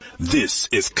This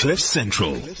is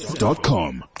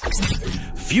CliffCentral.com.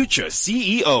 Future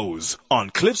CEOs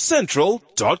on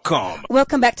CliffCentral.com.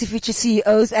 Welcome back to Future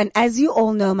CEOs. And as you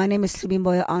all know, my name is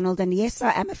Lubimboya Arnold. And yes,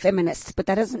 I am a feminist, but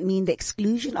that doesn't mean the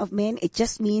exclusion of men. It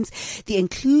just means the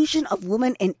inclusion of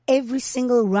women in every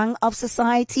single rung of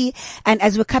society. And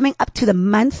as we're coming up to the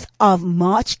month of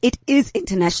March, it is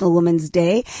International Women's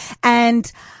Day.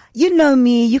 And you know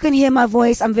me, you can hear my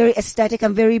voice. I'm very ecstatic.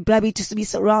 I'm very blubby to be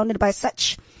surrounded by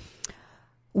such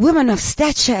women of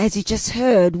stature, as you just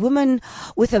heard, women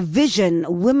with a vision,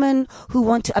 women who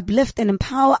want to uplift and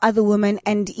empower other women.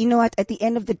 And you know what? At the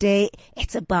end of the day,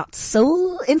 it's about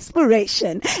soul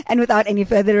inspiration. And without any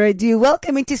further ado,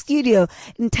 welcome into studio,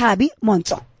 Nthabi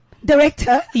Montsho,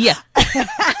 director. Yeah.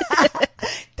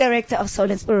 Director of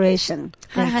Soul Inspiration.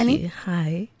 Hi, Thank honey. you.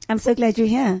 Hi. I'm so glad you're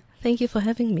here. Thank you for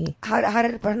having me. How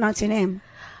did I pronounce your name?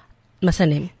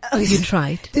 Masanem. Oh, You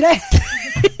tried. Did I?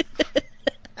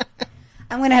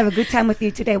 I'm going to have a good time with you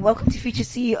today. Welcome to Future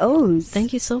CEOs.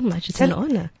 Thank you so much. It's an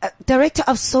honor. Director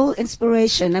of Soul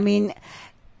Inspiration. I mean,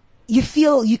 you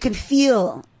can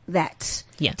feel that.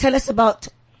 Yeah. Tell us about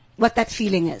what that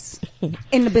feeling is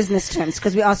in the business terms,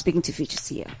 because we are speaking to Future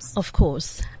CEOs. Of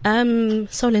course.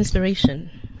 Soul Inspiration.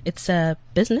 It's a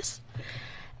business.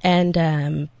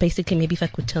 And basically, maybe if I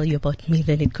could tell you about me,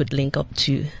 then it could link up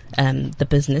to the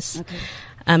business. Okay.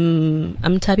 I'm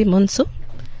Nthabi Montsho,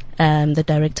 the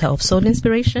director of Soul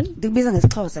Inspiration. The business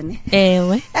is close, isn't it?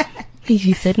 Ewe.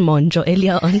 You said Monjo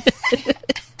earlier on.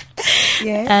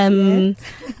 Yes.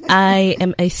 I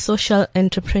am a social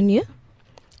entrepreneur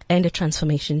and a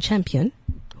transformation champion,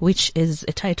 which is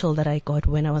a title that I got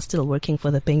when I was still working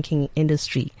for the banking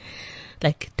industry,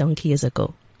 like donkey years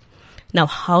ago. Now,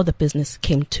 how the business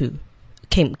came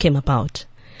about.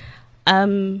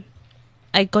 I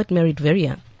got married very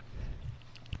young,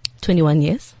 21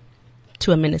 years,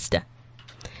 to a minister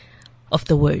of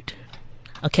the word.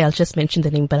 Okay, I'll just mention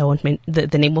the name, but I won't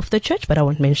the name of the church, but I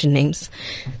won't mention names.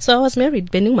 So I was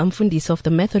married, Benung Mamfundisi of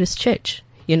the Methodist Church.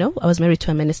 You know, I was married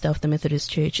to a minister of the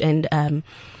Methodist Church, and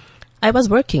I was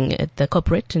working at the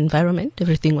corporate environment.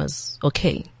 Everything was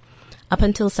okay. Up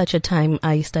until such a time,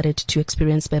 I started to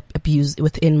experience abuse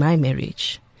within my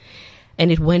marriage.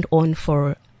 And it went on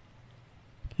for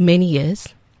many years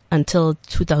until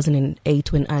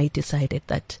 2008 when I decided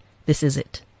that this is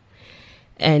it.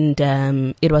 And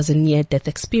it was a near-death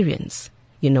experience,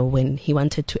 you know, when he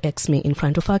wanted to ex me in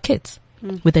front of our kids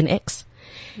with an ex.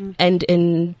 And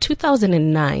in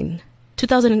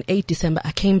 2008 December,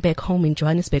 I came back home in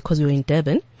Johannesburg because we were in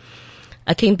Durban.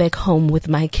 I came back home with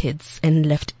my kids and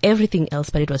left everything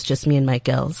else, but it was just me and my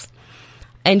girls.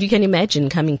 And you can imagine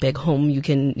coming back home,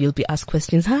 you'll be asked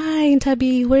questions. Hi,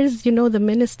 Nthabi, where's, the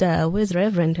minister? Where's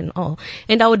Reverend and all?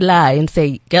 And I would lie and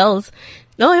say, girls,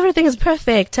 no, everything is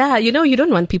perfect. You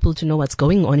don't want people to know what's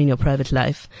going on in your private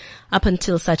life. Up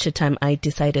until such a time, I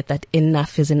decided that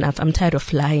enough is enough. I'm tired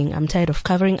of lying. I'm tired of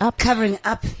covering up.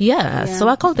 Yeah. So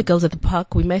I called the girls at the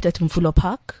park. We met at Mfulo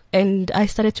Park and I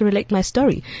started to relate my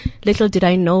story. Little did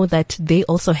I know that they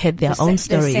also had their own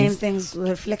stories. The same things,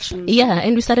 reflections. Yeah.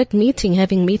 And we started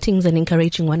having meetings and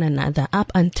encouraging one another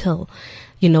up until,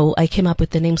 I came up with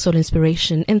the name Soul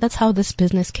Inspiration. And that's how this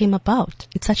business came about.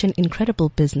 It's such an incredible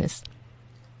business.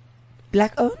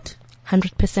 Black owned?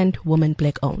 100% woman,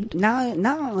 black owned.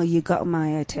 Now you got my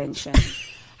attention.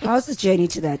 How's the journey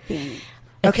to that been?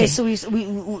 Okay, so we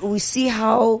see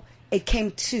how it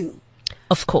came to.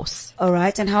 Of course. All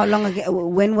right, and how long ago?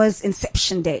 When was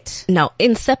inception date? Now,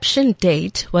 inception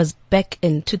date was back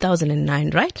in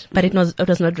 2009, right? But it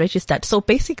was not registered. So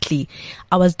basically,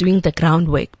 I was doing the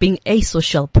groundwork, being a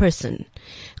social person,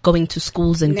 going to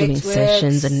schools and doing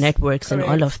sessions and networks and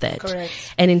all of that. Correct.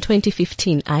 And in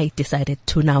 2015, I decided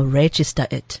to now register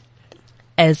it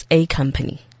as a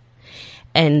company.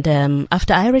 And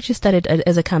after I registered it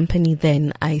as a company,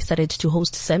 then I started to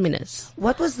host seminars.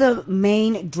 What was the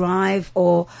main drive,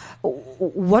 or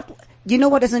what? You know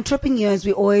what? As entrepreneurs,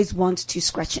 we always want to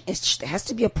scratch an itch. There has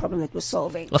to be a problem that we're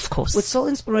solving. Of course. With Soul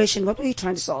Inspiration, what were you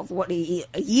trying to solve?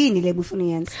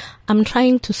 I'm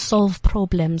trying to solve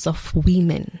problems of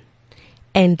women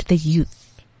and the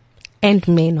youth and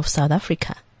men of South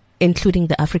Africa, including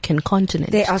the African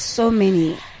continent. There are so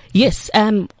many. Yes.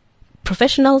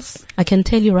 Professionals, I can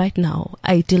tell you right now,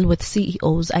 I deal with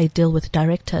CEOs, I deal with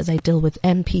directors, I deal with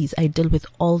MPs, I deal with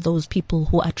all those people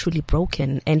who are truly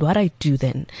broken. And what I do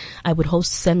then, I would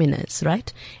host seminars,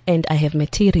 right? And I have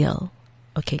material.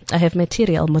 Okay. I have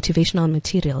material, motivational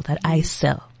material that I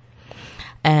sell.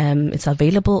 It's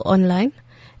available online.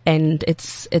 And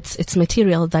it's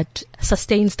material that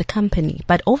sustains the company.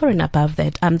 But over and above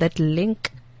that, I'm that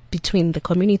link between the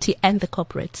community and the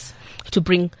corporates to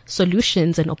bring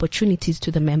solutions and opportunities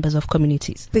to the members of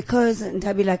communities. Because,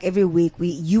 Ntabi, like every week,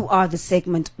 you are the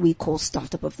segment we call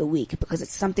Startup of the Week, because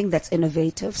it's something that's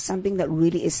innovative, something that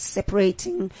really is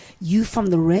separating you from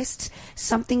the rest,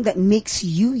 something that makes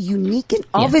you unique. And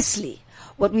obviously,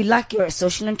 what we like, you're a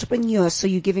social entrepreneur, so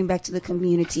you're giving back to the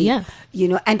community, you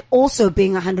know, and also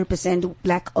being 100%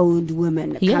 black-owned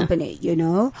women company, you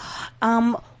know.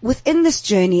 Within this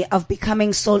journey of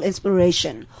becoming Soul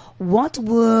Inspiration, what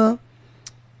were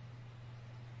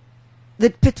the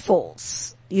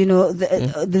pitfalls, you know,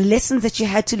 the lessons that you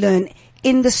had to learn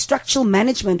in the structural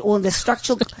management or the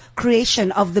structural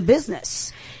creation of the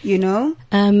business, you know?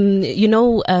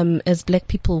 As black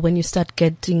people, when you start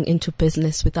getting into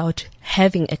business without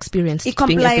having experience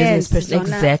being a business person,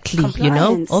 exactly, you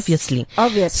know, obviously.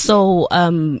 So,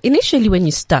 initially when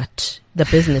you start the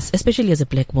business, especially as a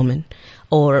black woman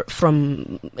or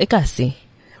from Ekasi,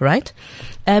 right?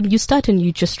 You start and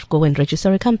you just go and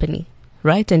register a company,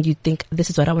 right? And you think, this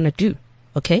is what I want to do.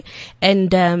 Okay.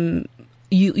 And,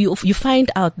 you find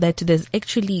out that there's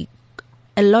actually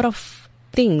a lot of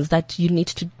things that you need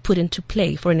to put into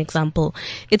play. For an example,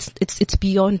 it's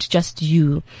beyond just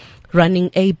you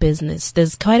running a business.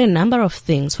 There's quite a number of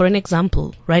things. For an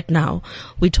example, right now,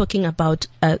 we're talking about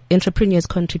entrepreneurs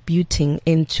contributing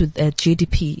into the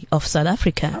GDP of South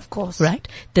Africa. Of course. Right?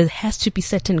 There has to be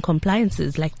certain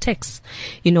compliances like tax,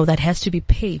 you know, that has to be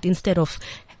paid instead of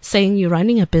saying you're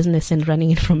running a business and running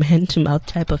it from hand to mouth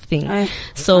type of thing.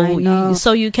 So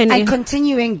you can... And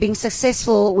continuing being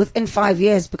successful within 5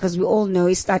 years, because we all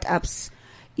know startups,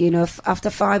 you know,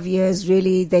 after 5 years,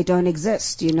 really, they don't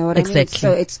exist. You know what I mean?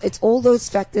 So it's all those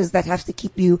factors that have to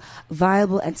keep you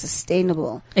viable and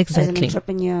sustainable as an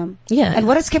entrepreneur. Yeah. And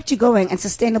what has kept you going and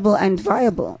sustainable and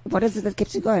viable? What is it that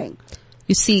keeps you going?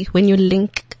 You see, when you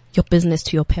link your business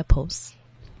to your purpose.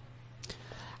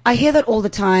 I hear that all the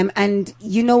time, and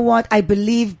you know what? I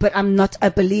believe, but I'm not a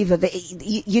believer.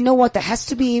 You know what? There has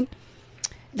to be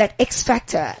that X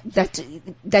factor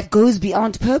that goes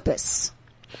beyond purpose.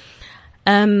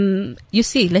 You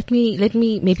see, let me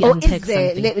maybe unpack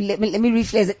something. Let me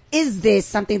rephrase it. Is there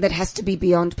something that has to be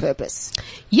beyond purpose?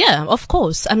 Yeah, of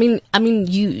course. I mean,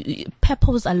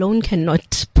 purpose alone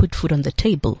cannot put food on the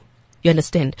table. You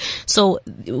understand? So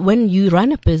when you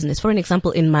run a business, for an example,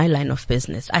 in my line of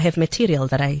business, I have material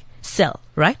that I sell,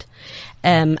 right?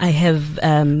 I have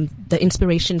the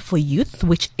Inspiration for Youth,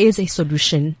 which is a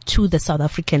solution to the South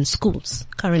African schools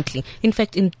currently. In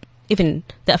fact, even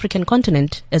the African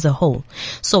continent as a whole.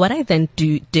 So what I then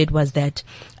did was that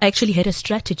I actually had a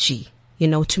strategy, you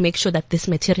know, to make sure that this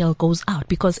material goes out,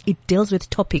 because it deals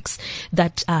with topics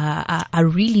that are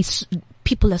really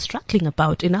people are struggling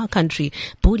about in our country: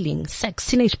 bullying, sex,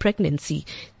 teenage pregnancy,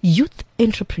 youth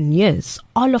entrepreneurs,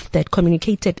 all of that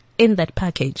communicated in that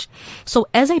package. So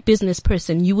as a business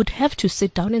person, you would have to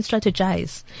sit down and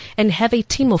strategize and have a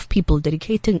team of people,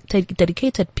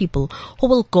 dedicated people who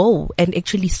will go and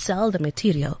actually sell the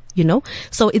material, you know.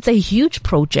 So it's a huge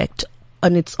project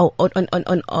on its own,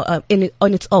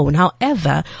 on its own.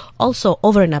 However, also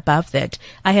over and above that,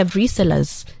 I have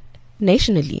resellers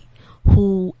nationally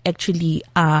who actually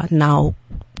are now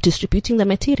distributing the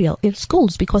material in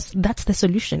schools, because that's the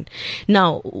solution.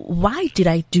 Now, why did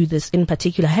I do this in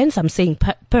particular? Hence, I'm saying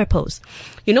purpose.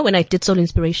 You know, when I did Soul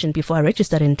Inspiration before I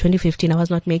registered in 2015, I was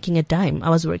not making a dime.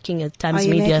 I was working at Times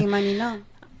Media. Are you making money now?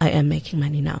 I am making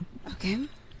money now. Okay.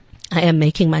 I am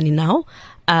making money now.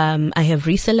 I have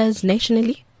resellers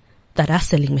nationally that are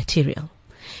selling material.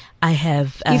 I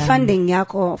have funding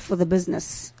Yako for the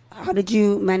business. How did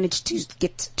you manage to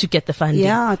get the funding?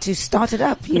 Yeah, to start it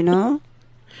up, you know?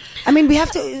 I mean, we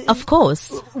have to... Of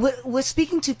course. We're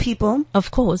speaking to people. Of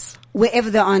course. Wherever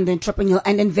they are in the entrepreneurial,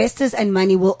 and investors and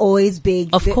money will always be,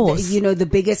 the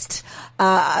biggest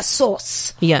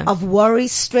source of worry,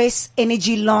 stress,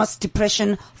 energy loss,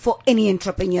 depression for any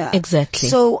entrepreneur. Exactly.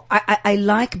 So I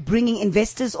like bringing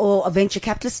investors or venture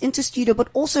capitalists into studio, but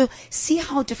also see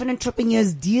how different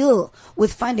entrepreneurs deal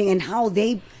with funding and how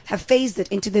they have phased it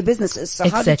into their businesses. So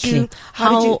exactly.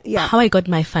 How I got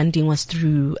my funding was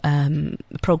through a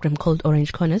program called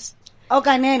Orange Corners. Oh,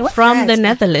 Ghanaian. What's from that? The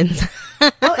Netherlands.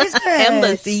 Oh, is it?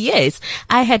 Embassy, yes.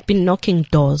 I had been knocking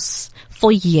doors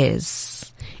for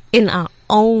years in our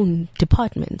own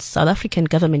departments, South African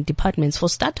government departments, for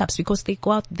startups, because they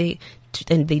go out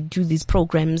and they do these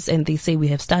programs and they say we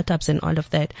have startups and all of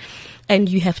that. And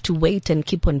you have to wait and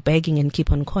keep on begging and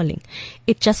keep on calling.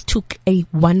 It just took a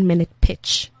 1-minute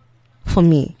pitch for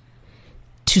me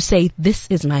to say, this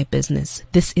is my business.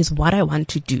 This is what I want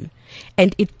to do.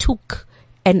 And it took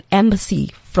an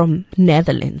embassy from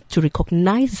Netherlands to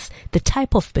recognize the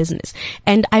type of business.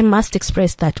 And I must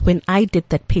express that when I did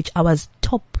that pitch, I was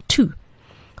top 2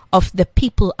 of the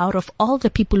people out of all the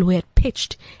people who had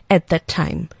pitched at that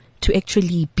time to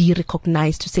actually be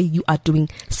recognized, to say you are doing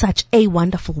such a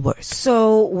wonderful work.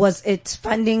 So was it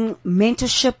funding,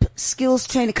 mentorship, skills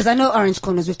training? Because I know Orange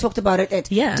Corners, we've talked about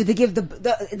it. Yeah. Did they give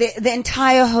the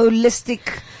entire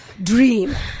holistic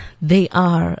dream? They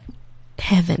are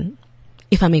heaven,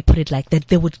 if I may put it like that.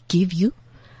 They would give you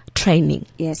training.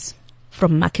 Yes.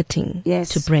 From marketing Yes.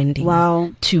 to branding,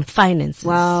 Wow. to finances,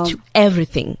 Wow. to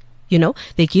everything. You know,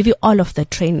 they give you all of the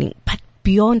training. But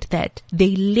beyond that,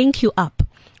 they link you up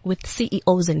with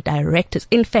CEOs and directors.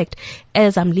 In fact,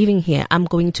 as I'm living here, I'm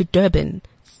going to Durban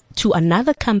to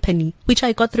another company, which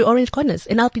I got through Orange Corners,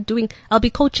 and I'll be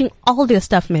coaching all their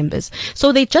staff members.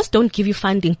 So they just don't give you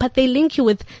funding, but they link you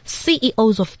with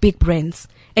CEOs of big brands,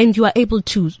 and you are able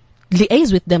to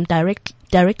liaise with them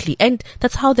directly. And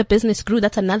that's how the business grew.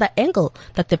 That's another angle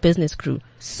that the business grew.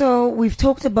 So we've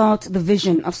talked about the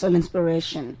vision of Soul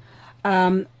Inspiration,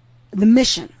 the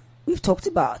mission we've talked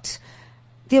about,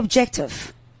 the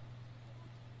objective.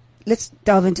 Let's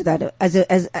delve into that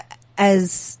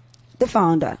as the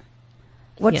founder.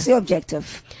 What's your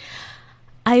objective?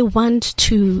 I want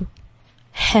to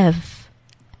have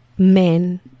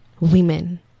men,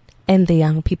 women, and the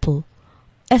young people,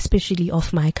 especially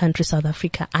of my country, South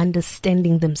Africa,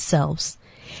 understanding themselves,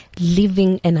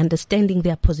 living and understanding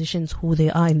their positions, who they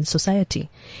are in society,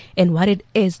 and what it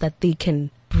is that they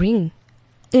can bring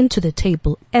into the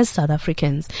table as South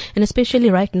Africans. And especially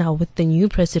right now with the new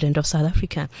president of South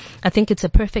Africa, I think it's a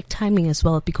perfect timing as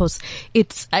well, because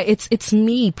it's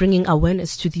me bringing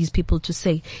awareness to these people to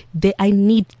say I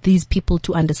need these people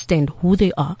to understand who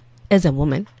they are as a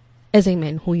woman, as a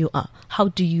man, who you are. How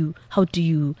do you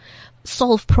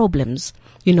solve problems,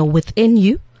 within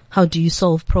you? How do you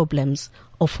solve problems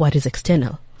of what is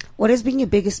external? What has been your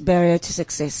biggest barrier to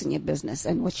success in your business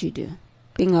and what you do,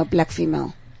 being a black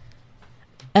female?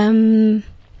 The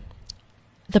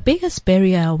biggest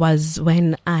barrier was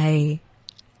when I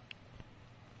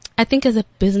think as a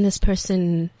business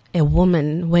person, a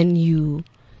woman, when you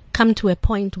come to a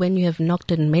point when you have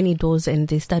knocked on many doors and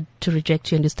they start to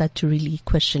reject you and you start to really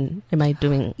question, am I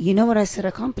doing? You know what I said?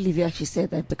 I can't believe you actually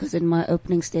said that, because in my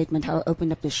opening statement, how I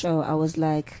opened up the show, I was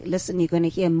like, listen, you're going to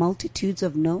hear multitudes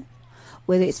of no,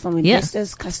 whether it's from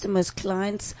investors, customers,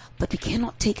 clients, but we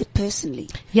cannot take it personally.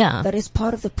 Yeah. That is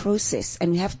part of the process,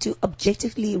 and we have to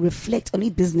objectively reflect on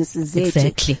businesses there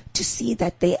to see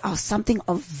that they are something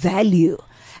of value.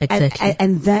 Exactly.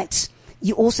 And that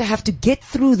you also have to get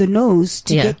through the no's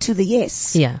to get to the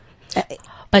yes. Yeah.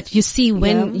 But you see,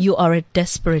 when you are a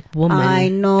desperate woman, I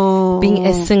know, being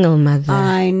a single mother,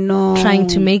 I know, trying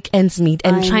to make ends meet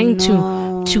and trying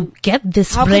to get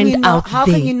this brand out there. How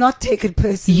can you not take it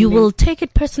personally? You will take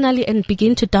it personally and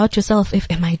begin to doubt yourself,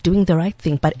 am I doing the right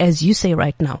thing? But as you say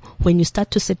right now, when you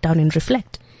start to sit down and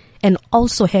reflect, and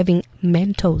also having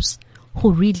mentors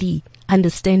who really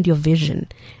understand your vision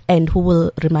and who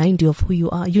will remind you of who you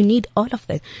are, you need all of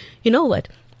that. You know what?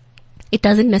 It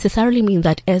doesn't necessarily mean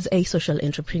that as a social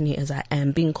entrepreneur, as I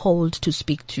am, being called to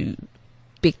speak to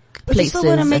big but places. You still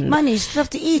want to make money. You still have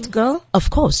to eat, girl. Of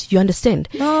course, you understand.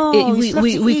 No,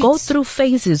 we go through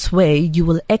phases where you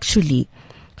will actually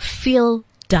feel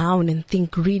down and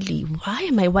think, really, why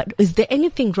am I? What is there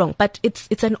anything wrong? But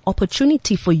it's an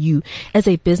opportunity for you as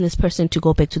a business person to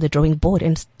go back to the drawing board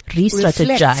and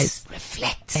re-strategize,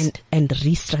 reflect, and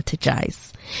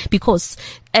re-strategize, because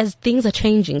as things are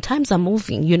changing, times are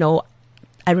moving.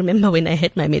 I remember when I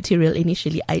had my material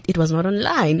initially, it was not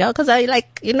online now, because I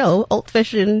old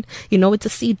fashioned, it's a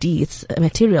CD, it's a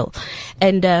material.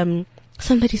 And,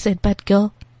 somebody said, but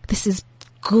girl, this is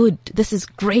good. This is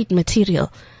great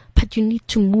material, but you need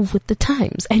to move with the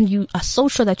times, and you are so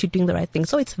sure that you're doing the right thing.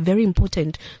 So it's very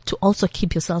important to also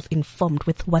keep yourself informed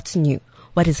with what's new,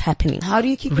 what is happening. How do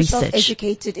you keep yourself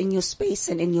educated in your space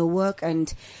and in your work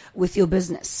and with your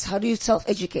business? How do you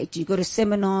self-educate? Do you go to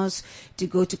seminars? Do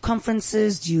you go to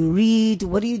conferences? Do you read?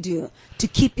 What do you do to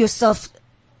keep yourself,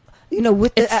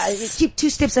 keep 2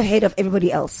 steps ahead of everybody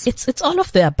else? It's all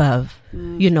of the above.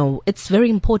 It's very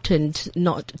important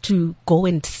not to go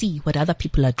and see what other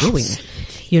people are doing.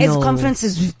 As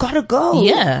conferences, we've got to go.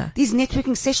 Yeah. These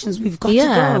networking sessions, we've got to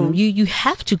go. You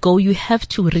have to go. You have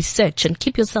to research and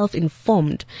keep yourself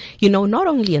informed. Not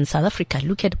only in South Africa,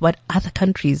 look at what other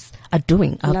countries are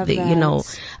doing out there.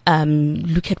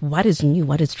 Look at what is new,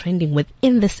 what is trending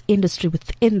within this industry,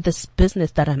 within this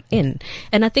business that I'm in.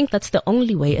 And I think that's the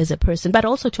only way as a person, but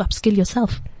also to upskill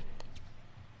yourself.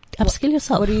 Upskill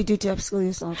yourself. What do you do to upskill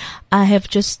yourself? I have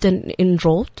just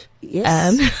enrolled.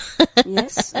 Yes.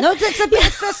 Yes. No, that's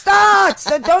the start.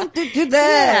 So don't do that.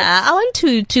 Yeah, I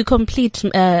want to complete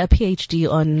a PhD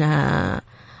on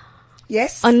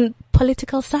Yes. on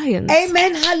political science.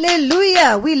 Amen.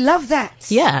 Hallelujah. We love that.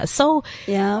 Yeah. So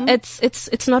Yeah.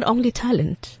 it's not only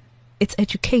talent, it's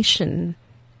education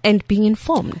and being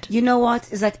informed. You know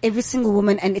what? Is that every single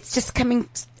woman, and it's just coming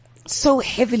so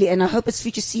heavily, and I hope as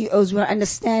future CEOs we're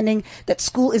understanding that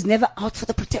school is never out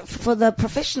for the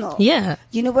professional. Yeah.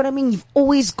 You know what I mean? You've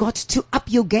always got to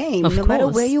up your game, Of no matter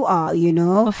course. where you are, you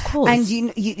know? Of course.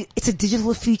 And it's a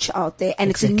digital future out there, and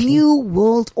it's a Exactly. new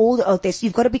world order out there. So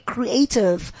you've got to be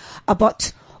creative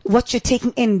about what you're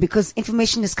taking in, because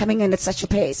information is coming in at such a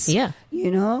pace. Yeah.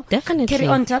 You know? Definitely. Carry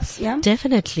on, Tubbs. Yeah.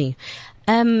 Definitely.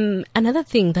 Another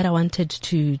thing that I wanted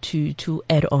to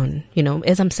add on, you know,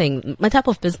 as I'm saying, my type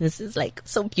of business is like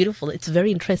so beautiful. It's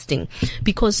very interesting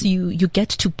because you get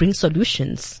to bring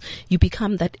solutions. You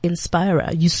become that inspirer.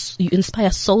 You inspire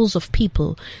souls of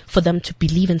people for them to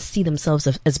believe and see themselves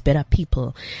as better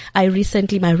people. My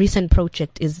recent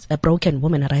project is A Broken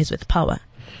Woman Arise with Power.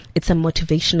 It's a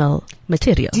motivational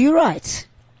material. Do you write?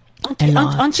 A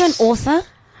lot. Aren't you an author?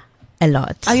 A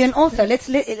lot. Are you an author? Let's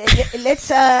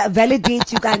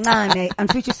validate you kancane on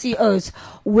future CEOs.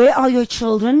 Where are your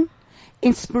children?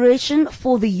 Inspiration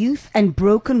for the youth and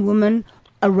Broken Woman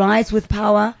Arise with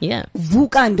Power. Yeah.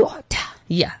 Vuka ndoda.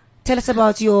 Yeah. Tell us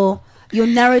about your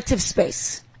narrative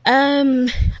space. I'm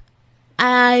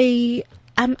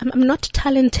not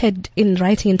talented in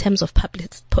writing in terms of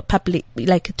publish a book,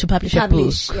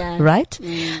 Yeah. right?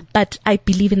 But I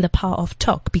believe in the power of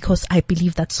talk because I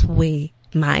believe that's where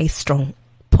my strong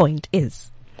point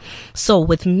is. So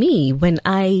with me, when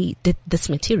I did this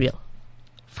material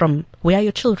from Where Are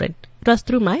Your Children, it was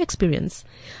through my experience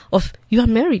of you are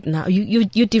married now,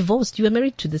 you're divorced, you are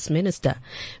married to this minister,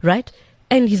 right?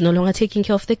 And he's no longer taking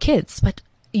care of the kids, but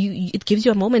it gives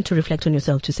you a moment to reflect on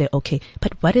yourself to say, okay,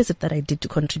 but what is it that I did to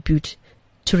contribute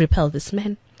to repel this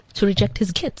man, to reject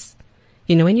his kids?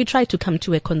 You know, when you try to come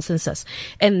to a consensus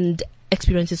and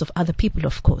experiences of other people,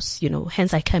 of course, you know,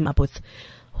 hence I came up with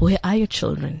Where Are Your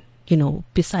Children? You know,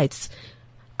 besides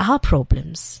our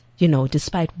problems, you know,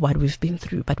 despite what we've been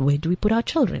through, but where do we put our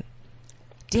children?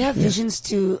 Do you have visions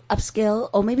to upscale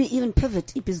or maybe even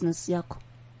pivot your business, Yako?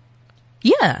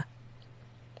 Yeah.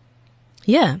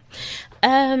 Yeah.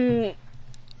 You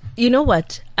know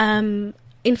what? In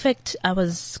fact, I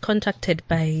was contacted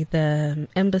by the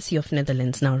Embassy of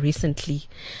Netherlands now recently,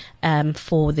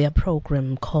 for their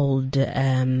program called,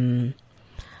 it's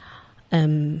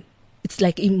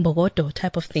like Imbogoto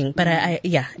type of thing, but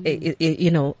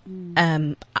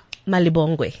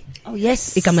Malibongwe. Oh,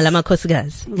 yes. Igama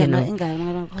lamakhosikazi, you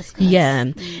know. Yeah.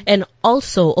 And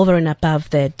also over and above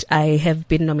that, I have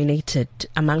been nominated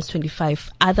amongst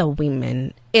 25 other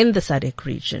women in the SADC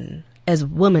region as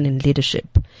women in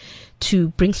leadership to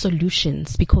bring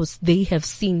solutions because they have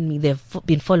seen me. They've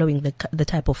been following the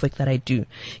type of work that I do,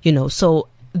 you know. So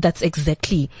that's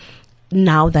exactly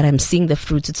now that I'm seeing the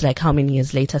fruits. It's like how many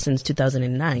years later since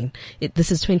 2009?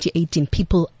 This is 2018.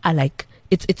 People are like,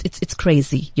 it's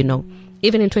crazy, you know.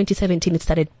 Even in 2017, it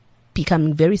started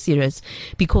becoming very serious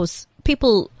because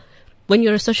people, when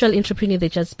you're a social entrepreneur, they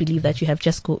just believe that you have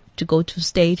just to go to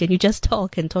stage and you just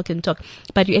talk and talk and talk,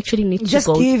 but you actually need Just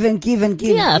to go. give and give and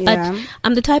give. Yeah, but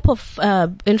I'm the type of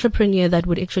entrepreneur that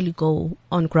would actually go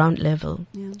on ground level.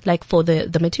 Yeah. Like for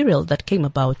the material that came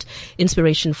about,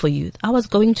 Inspiration for Youth, I was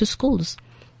going to schools,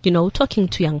 you know, talking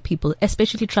to young people,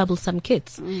 especially troublesome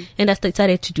kids. And I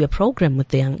started to do a program with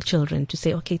the young children to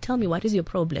say, okay, tell me, what is your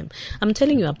problem? I'm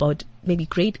telling you about maybe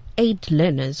grade 8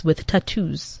 learners with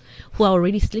tattoos who are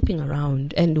already sleeping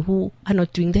around and who are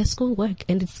not doing their schoolwork.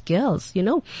 And it's girls, you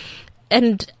know.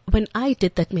 And when I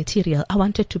did that material, I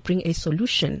wanted to bring a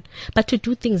solution, but to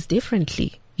do things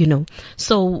differently, you know.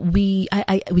 So we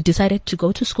decided to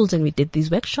go to schools and we did these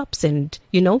workshops and,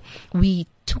 you know, we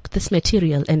took this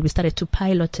material and we started to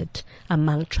pilot it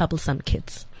among troublesome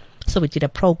kids. So we did a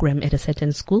program at a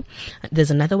certain school.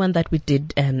 There's another one that we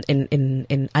did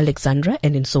in Alexandra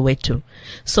and in Soweto.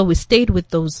 So we stayed with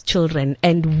those children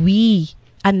and we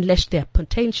unleashed their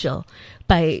potential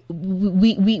by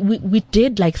we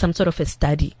did like some sort of a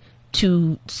study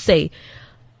to say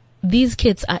these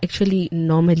kids are actually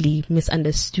normally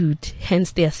misunderstood,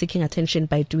 hence they are seeking attention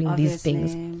by doing these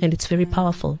things, and it's very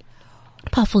powerful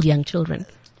young children.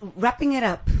 Wrapping it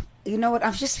up, you know what? I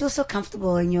just feel so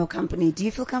comfortable in your company. Do you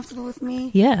feel comfortable with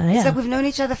me? Yeah. It's like we've known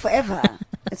each other forever.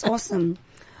 It's awesome.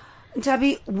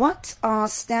 Ntabi, what are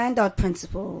standout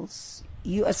principles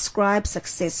you ascribe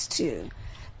success to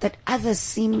that others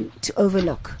seem to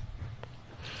overlook?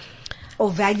 or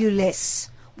valueless?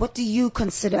 What do you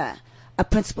consider a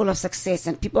principle of success?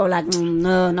 And people are like,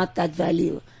 no, not that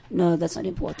value. No, that's not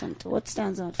important. What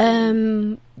stands out for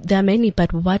you? There are many,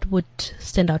 but what would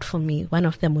stand out for me? One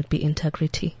of them would be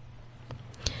integrity.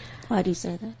 Why do you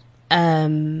say that?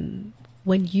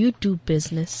 When you do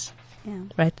business, Yeah.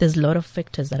 right, there's a lot of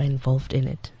factors that are involved in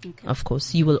it. Okay. Of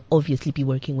course, you will obviously be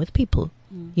working with people,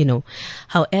 you know.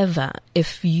 However,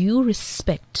 if you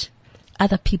respect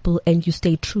other people and you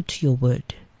stay true to your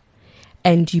word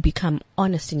and you become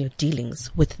honest in your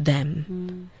dealings with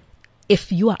them,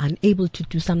 if you are unable to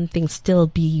do something, still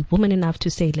be woman enough to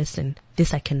say, listen,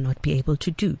 this I cannot be able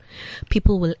to do.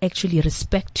 People will actually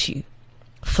respect you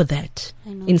for that,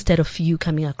 instead of you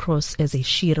coming across as a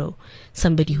shiro,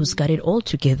 somebody who's got it all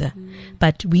together.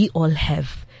 But we all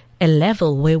have a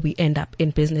level where we end up in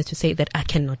business to say that I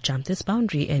cannot jump this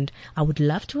boundary and I would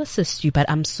love to assist you, but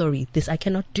I'm sorry, this I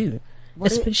cannot do.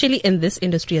 Especially in this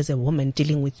industry as a woman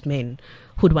dealing with men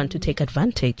who'd want to take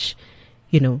advantage,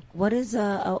 you know. What is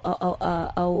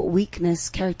a weakness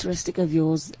characteristic of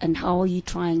yours, and how are you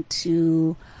trying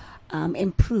to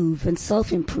improve and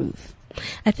self-improve?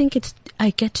 I think I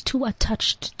get too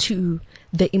attached to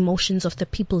the emotions of the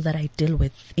people that I deal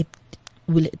with.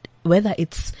 Whether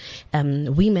it's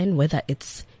women, whether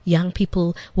it's young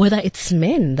people, whether it's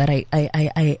men that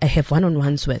I have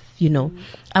one-on-ones with, you know.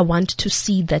 I want to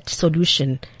see that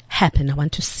solution happen. I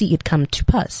want to see it come to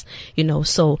pass, you know.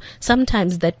 So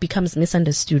sometimes that becomes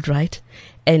misunderstood, right?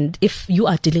 And if you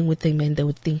are dealing with the men, they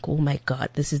would think, oh my God,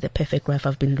 this is the perfect wife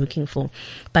I've been looking for.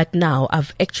 But now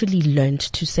I've actually learned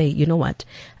to say, you know what?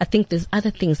 I think there's other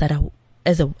things that are,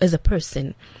 as a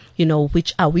person, you know,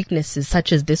 which are weaknesses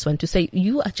such as this one, to say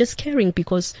you are just caring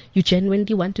because you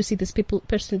genuinely want to see this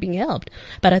person being helped.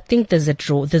 But I think there's a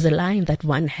line that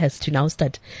one has to now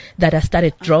that I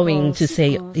started drawing to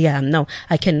say, yeah, no,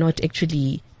 I cannot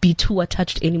actually be too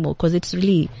attached anymore, because it's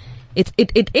really,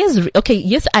 it is, okay,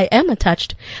 yes, I am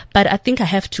attached, but I think I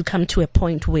have to come to a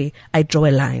point where I draw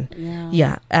a line.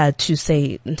 To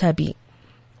say, Ntabi,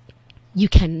 you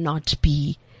cannot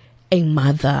be a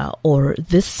mother or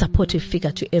this supportive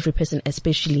figure to every person,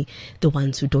 especially the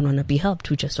ones who don't want to be helped,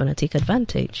 who just want to take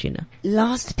advantage, you know.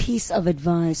 Last piece of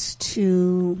advice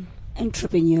to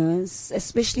entrepreneurs,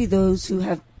 especially those who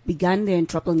have begun their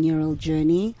entrepreneurial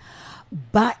journey,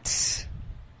 but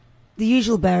the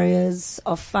usual barriers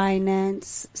of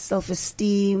finance,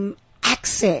 self-esteem,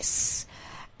 access,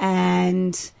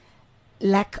 and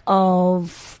lack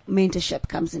of mentorship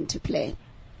comes into play.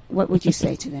 What would you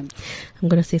say to them? I'm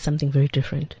going to say something very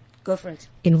different. Go for it.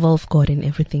 Involve God in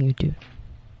everything you do.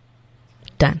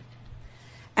 Done.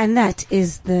 And that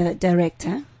is the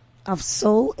director of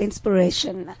Soul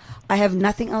Inspiration. I have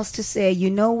nothing else to say. You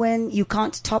know, when you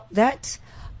can't top that,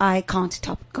 I can't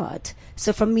top God.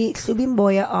 So from me,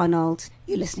 Hlubi Arnold,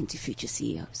 you're listening to Future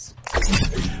CEOs.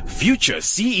 Future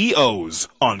CEOs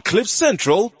on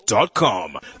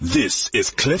CliffCentral.com. This is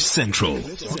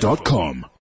CliffCentral.com.